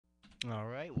All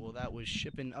right. Well, that was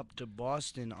Shipping Up to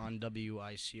Boston on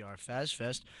WICR Fast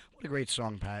Fest. What a great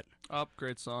song, Pat. Up,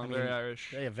 great I song, very mean, Irish.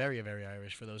 they are very, very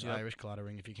Irish for those Yep, Irish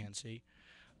clattering, if you can't see.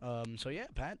 So yeah,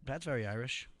 Pat's very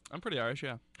Irish. I'm pretty Irish,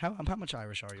 yeah. How much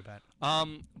Irish are you, Pat?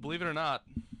 Believe it or not,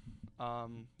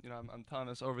 I'm telling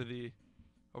this over the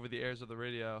airs of the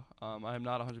radio. I am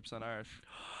not 100% Irish.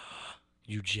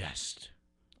 You jest.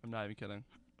 I'm not even kidding.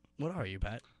 What are you,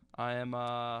 Pat? I am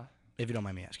If you don't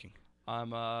mind me asking.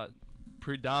 I'm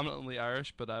predominantly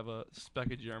Irish, but I have a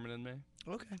speck of German in me.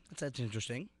 Okay, that's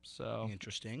interesting. So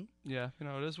Interesting. yeah,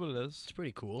 it is what it is. It's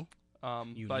pretty cool. But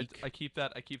Unique. I keep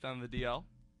that in the DL.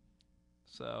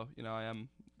 So I'm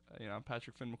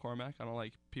Patrick Finn McCormack. I don't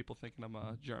like people thinking I'm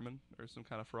a German or some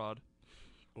kind of fraud.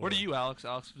 What are you, Alex?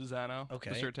 Alex Visano,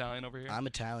 Okay. Mr. Italian over here. I'm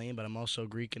Italian, but I'm also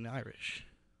Greek and Irish.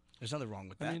 There's nothing wrong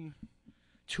with that. I mean,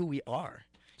 It's who we are.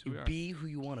 it's who You we are. be who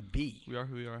you want to be. We are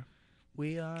who we are.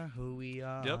 We are who we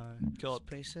are. Yep. Kill it.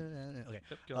 Okay.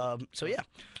 Yep. Kill it. So yeah,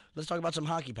 let's talk about some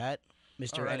hockey, Pat.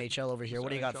 Mr. All right. NHL over here. Mr. What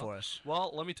do you got NHL. for us?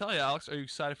 Well, let me tell you, Alex. Are you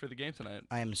excited for the game tonight?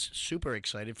 I am super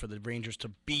excited for the Rangers to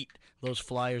beat those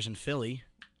Flyers in Philly.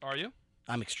 Are you?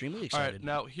 I'm extremely All excited. right.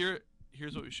 Now here's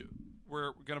what we should.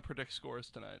 We're gonna predict scores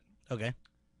tonight. Okay.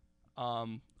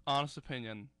 Honest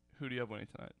opinion. Who do you have winning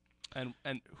tonight?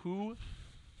 And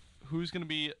who's gonna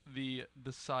be the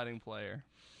deciding player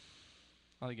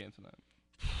on the game tonight?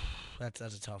 That's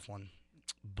a tough one,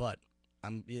 but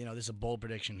this is a bold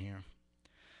prediction here.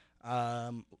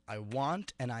 I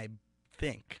want and I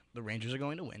think the Rangers are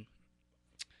going to win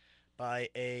by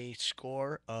a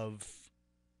score of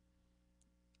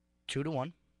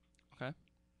 2-1. Okay.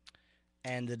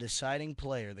 And the deciding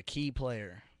player, the key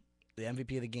player, the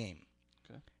MVP of the game.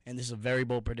 Okay. And this is a very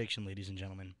bold prediction, ladies and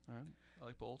gentlemen. All right. I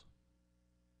like bold.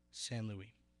 San Luis.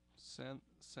 San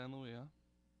Luis. Huh?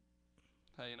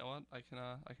 Hey, you know what? I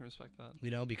can respect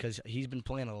that. Because he's been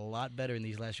playing a lot better in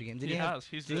these last few games. He has.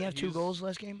 Did he have 2 goals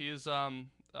last game? He is I'm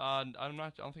not. I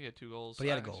don't think he had 2 goals. But he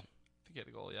had a goal. I think he had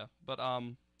a goal. Yeah. But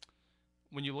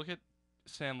when you look at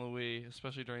San Luis,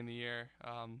 especially during the year,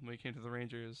 when he came to the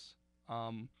Rangers,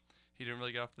 he didn't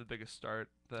really get off to the biggest start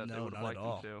that they No, would have not at liked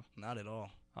all. him Not at all.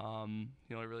 to.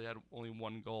 He really had only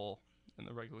 1 goal in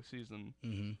the regular season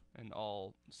Mm-hmm. in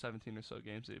all 17 or so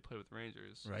games that he played with the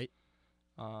Rangers. Right.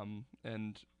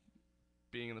 And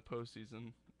being in the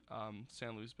postseason,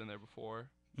 San Luis been there before,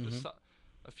 Mm-hmm. just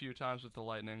a few times with the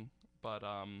Lightning, but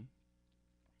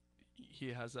he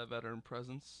has that veteran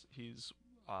presence. He's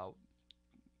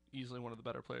easily one of the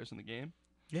better players in the game.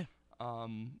 Yeah.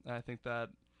 And I think that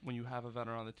when you have a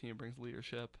veteran on the team, it brings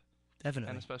leadership, Definitely.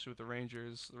 and especially with the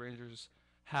Rangers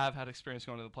have had experience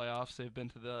going to the playoffs. They've been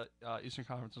to the Eastern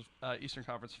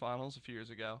Conference Finals a few years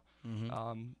ago.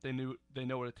 Mm-hmm. They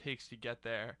know what it takes to get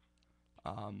there,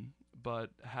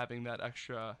 but having that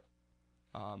extra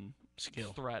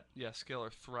Skill. skill or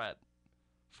threat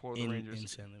for the in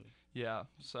Rangers. San Luis. Yeah,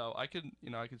 so I could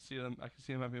see them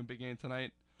having a big game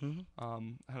tonight. Mm-hmm.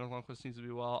 Henrik Lundqvist needs to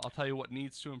be well. I'll tell you what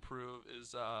needs to improve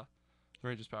is the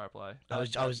Rangers power play. I was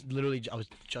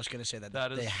just gonna say that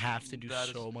they have to do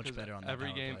so much better on that every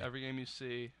power game. play. Every game you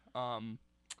see,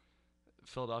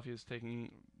 Philadelphia is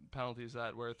taking penalties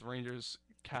that where the Rangers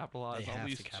capitalize They on have at to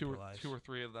least capitalize. two or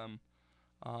three of them.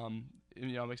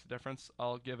 It makes a difference.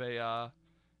 I'll give a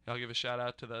shout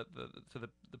out to the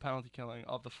penalty killing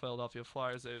of the Philadelphia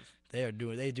Flyers. They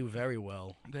do very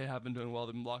well. They have been doing well.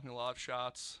 They've been blocking a lot of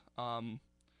shots.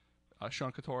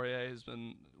 Sean Couturier has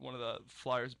been one of the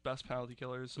Flyers' best penalty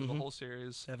killers of the Mhm. whole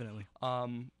series. Definitely.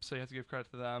 So you have to give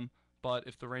credit to them. But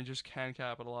if the Rangers can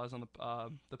capitalize on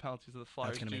the penalties that the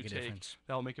Flyers That's gonna do make a take, difference.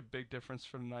 that'll make a big difference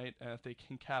for tonight. And if they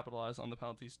can capitalize on the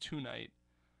penalties tonight,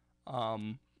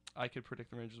 I could predict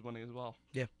the Rangers winning as well.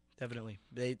 Definitely.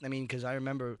 Because I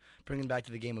remember bringing back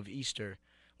to the game of Easter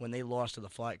when they lost to the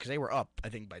Flyers because they were up, I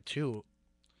think, by 2.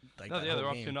 Like No, that yeah, whole they're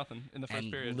up game. 2-0 in the first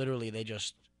And period. literally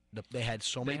they had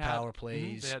so many power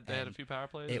plays. They had a and few power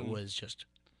plays. It and, was just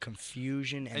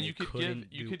confusion, and and they you couldn't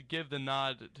do. could give the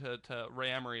nod to Ray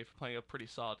Emery for playing a pretty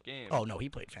solid game. Oh no, he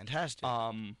played fantastic.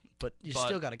 But you but-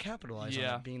 still got to capitalize on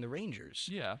yeah. it being the Rangers.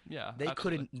 Yeah, They absolutely.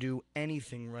 couldn't do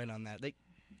anything right on that.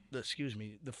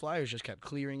 The Flyers just kept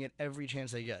clearing it every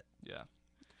chance they get. Yeah.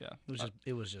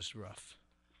 It was just rough.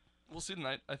 We'll see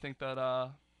tonight. I think that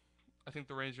I think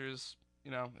the Rangers,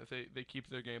 if they keep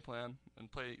their game plan and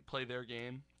play their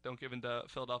game, don't give in to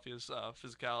Philadelphia's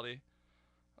physicality,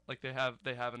 like they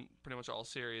haven't pretty much all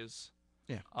series.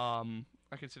 Yeah.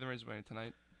 I can see the Rangers winning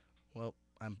tonight. Well,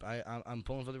 I'm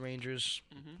pulling for the Rangers.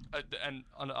 And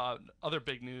on other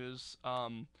big news,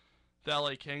 the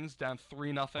LA Kings down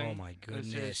 3-0. Oh my in a series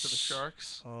to the goodness.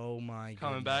 Sharks. Oh my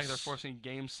Coming back, they're goodness. forcing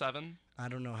Game 7. I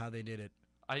don't know how they did it.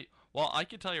 I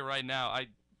can tell you right now.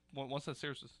 Once that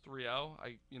series was 3-0,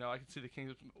 I could see the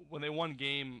Kings when they won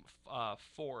game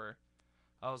 4.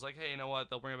 I was like, hey, you know what?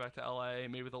 They'll bring it back to LA.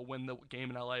 Maybe they'll win the game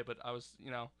in LA. But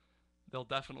they'll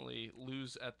definitely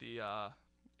lose at the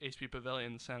HP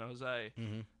Pavilion in San Jose.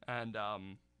 Mm-hmm. And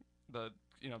the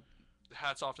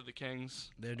hats off to the Kings.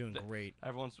 They're doing great.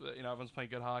 Everyone's playing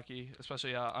good hockey,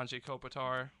 especially Anjay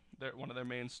Kopitar. They're one of their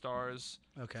main stars.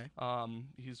 Okay.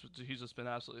 He's just been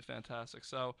absolutely fantastic.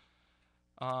 So,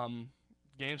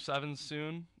 Game 7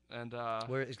 soon, and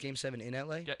Where is Game 7 in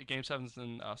LA? Game 7's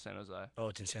in San Jose. Oh,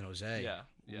 it's in San Jose.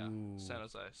 Yeah, Ooh. San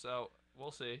Jose. So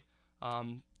we'll see. I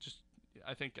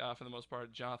think for the most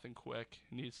part, Jonathan Quick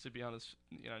needs to be on his,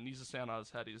 needs to stand on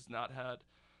his head. He's not had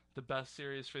the best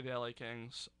series for the LA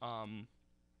Kings.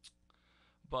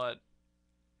 But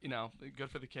good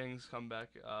for the Kings. Come back.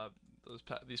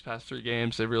 These past 3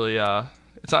 games, they really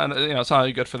it's not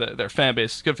only good for their fan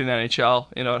base. It's good for the NHL.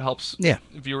 It helps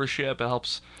viewership. It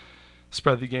helps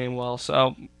spread the game well.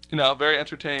 So very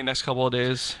entertaining next couple of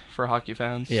days for hockey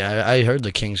fans. Yeah, I heard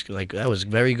the Kings, that was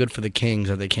very good for the Kings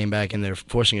that they came back and they're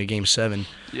forcing a Game 7.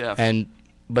 Yeah.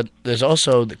 But there's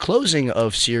also the closing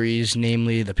of series,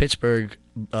 namely the Pittsburgh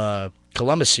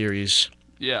Columbus series.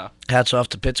 Yeah. Hats off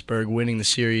to Pittsburgh winning the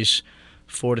series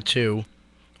 4-2.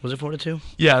 Was it 4-2?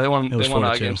 Yeah, they won. They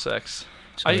won Game 6.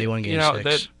 So they won Game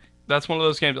 6. That's one of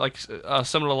those games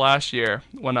similar to last year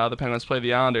when the Penguins played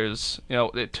the Islanders.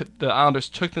 The Islanders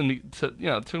took them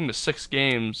to 6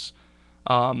 games,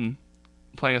 playing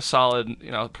a solid,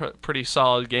 pretty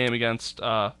solid game against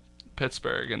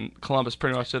Pittsburgh, and Columbus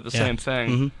pretty much did the same thing.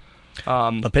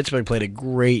 Mm-hmm. But Pittsburgh played a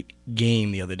great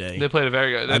game the other day. They played a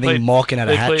very good. I think Malkin had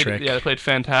a hat trick. Yeah, they played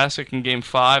fantastic in Game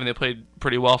 5, and they played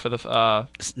pretty well for the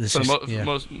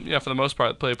most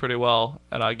part. They played pretty well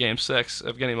at Game 6.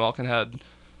 Evgeny Malkin had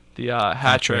the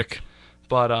hat trick,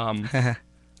 but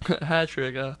hat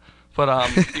trick. But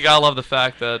you gotta love the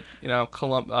fact that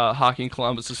hockey in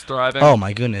Columbus is thriving. Oh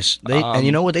my goodness! And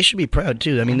you know what? They should be proud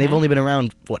too. I mean, they've only been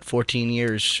around 14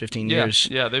 years, 15 years.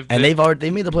 Yeah, they've made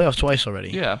the playoffs twice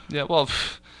already. Yeah. Well,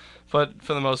 but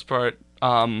for the most part,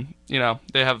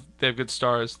 they have good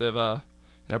stars. They have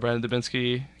Brandon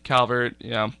Dubinsky, Calvert,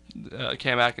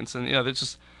 Cam Atkinson. They're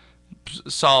just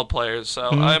solid players. So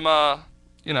I'm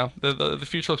the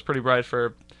future looks pretty bright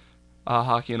for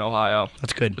hockey in Ohio.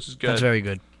 That's good. Which is good. That's very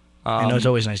good. I know it's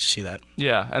always nice to see that.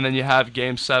 Yeah, and then you have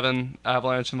Game 7,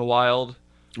 Avalanche and the Wild.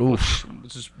 Oof.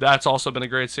 That's also been a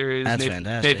great series. That's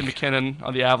fantastic. Nathan McKinnon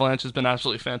on the Avalanche has been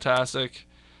absolutely fantastic.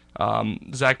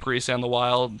 Zach Parise on the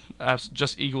Wild,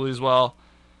 just equally as well.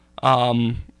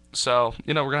 So,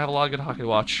 we're going to have a lot of good hockey to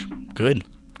watch. Good.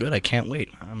 I can't wait.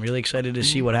 I'm really excited to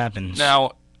see what happens.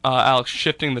 Now, Alex,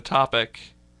 shifting the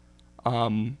topic,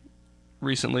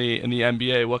 recently in the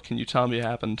NBA, what can you tell me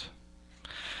happened?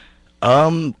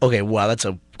 Okay, wow, that's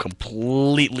a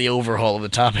completely overhaul of the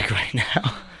topic right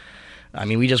now. I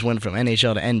mean, we just went from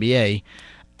NHL to NBA.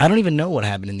 I don't even know what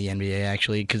happened in the NBA,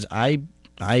 actually, because I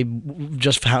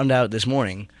just found out this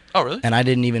morning. Oh, really? And I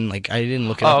didn't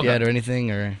look it up yet or anything,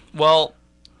 or... Well,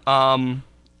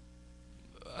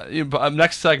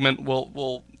 next segment,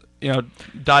 we'll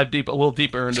dive a little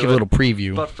deeper into it. Let's give a little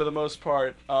preview. But for the most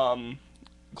part,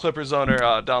 Clippers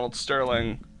owner Donald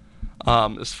Sterling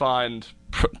is fined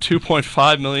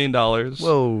 $2.5 million.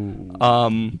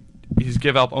 Whoa. He's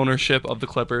give up ownership of the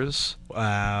Clippers.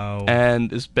 Wow.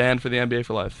 And is banned for the NBA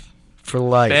for life. For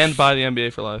life. Banned by the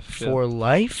NBA for life. For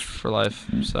life? For life.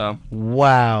 So.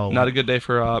 Wow. Not a good day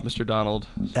for Mr. Donald.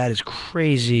 That is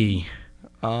crazy.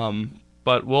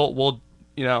 But we'll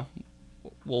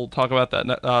talk about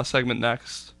that segment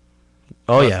next.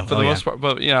 Oh yeah. For the most part,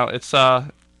 but it's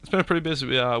been a pretty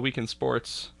busy week in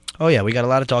sports. Oh yeah, we got a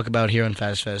lot to talk about here on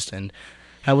Fast Fest, and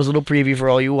that was a little preview for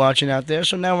all you watching out there.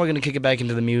 So now we're gonna kick it back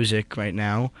into the music right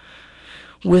now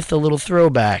with a little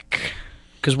throwback.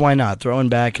 Because why not? Throwing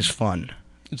back is fun.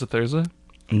 It's a Thursday?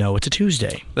 No, it's a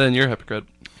Tuesday. Then you're a hypocrite.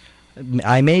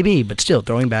 I may be, but still,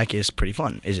 throwing back is pretty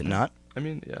fun, is it not? I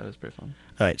mean, yeah, it's pretty fun.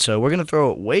 All right, so we're gonna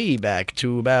throw it way back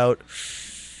to about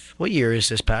what year is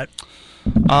this, Pat?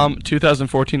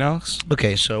 2014, Alex.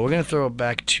 Okay, so we're gonna throw it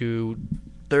back to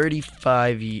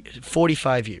 45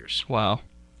 years. Wow.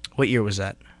 What year was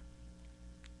that?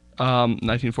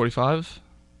 1945.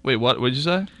 Wait, what did you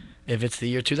say? If it's the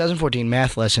year 2014,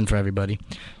 math lesson for everybody.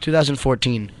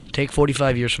 2014. Take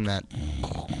 45 years from that.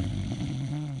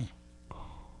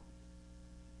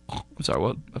 I'm sorry,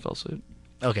 what? I fell asleep.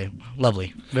 Okay,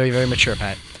 lovely. Very, very mature,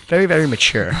 Pat. Very, very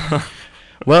mature.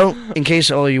 Well, in case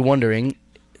all you wondering,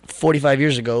 45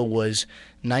 years ago was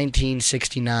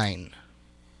 1969.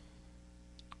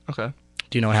 Okay.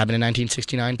 Do you know what happened in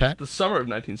 1969, Pat? The summer of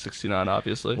 1969,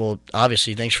 obviously. Well,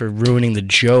 obviously, thanks for ruining the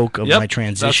joke of Yep, my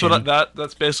transition.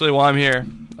 That's basically why I'm here.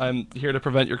 I'm here to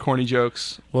prevent your corny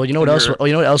jokes. Well, you know what else? your Oh,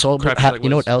 you know what else? crappy You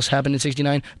know what segues. else happened in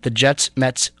 '69? The Jets,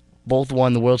 Mets, both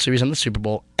won the World Series and the Super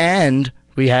Bowl, and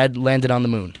we had landed on the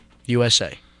moon,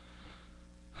 USA.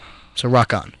 So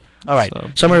rock on. All right,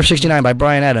 So- Summer of '69 by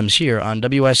Brian Adams here on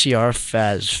WSER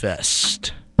Faz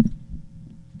Fest.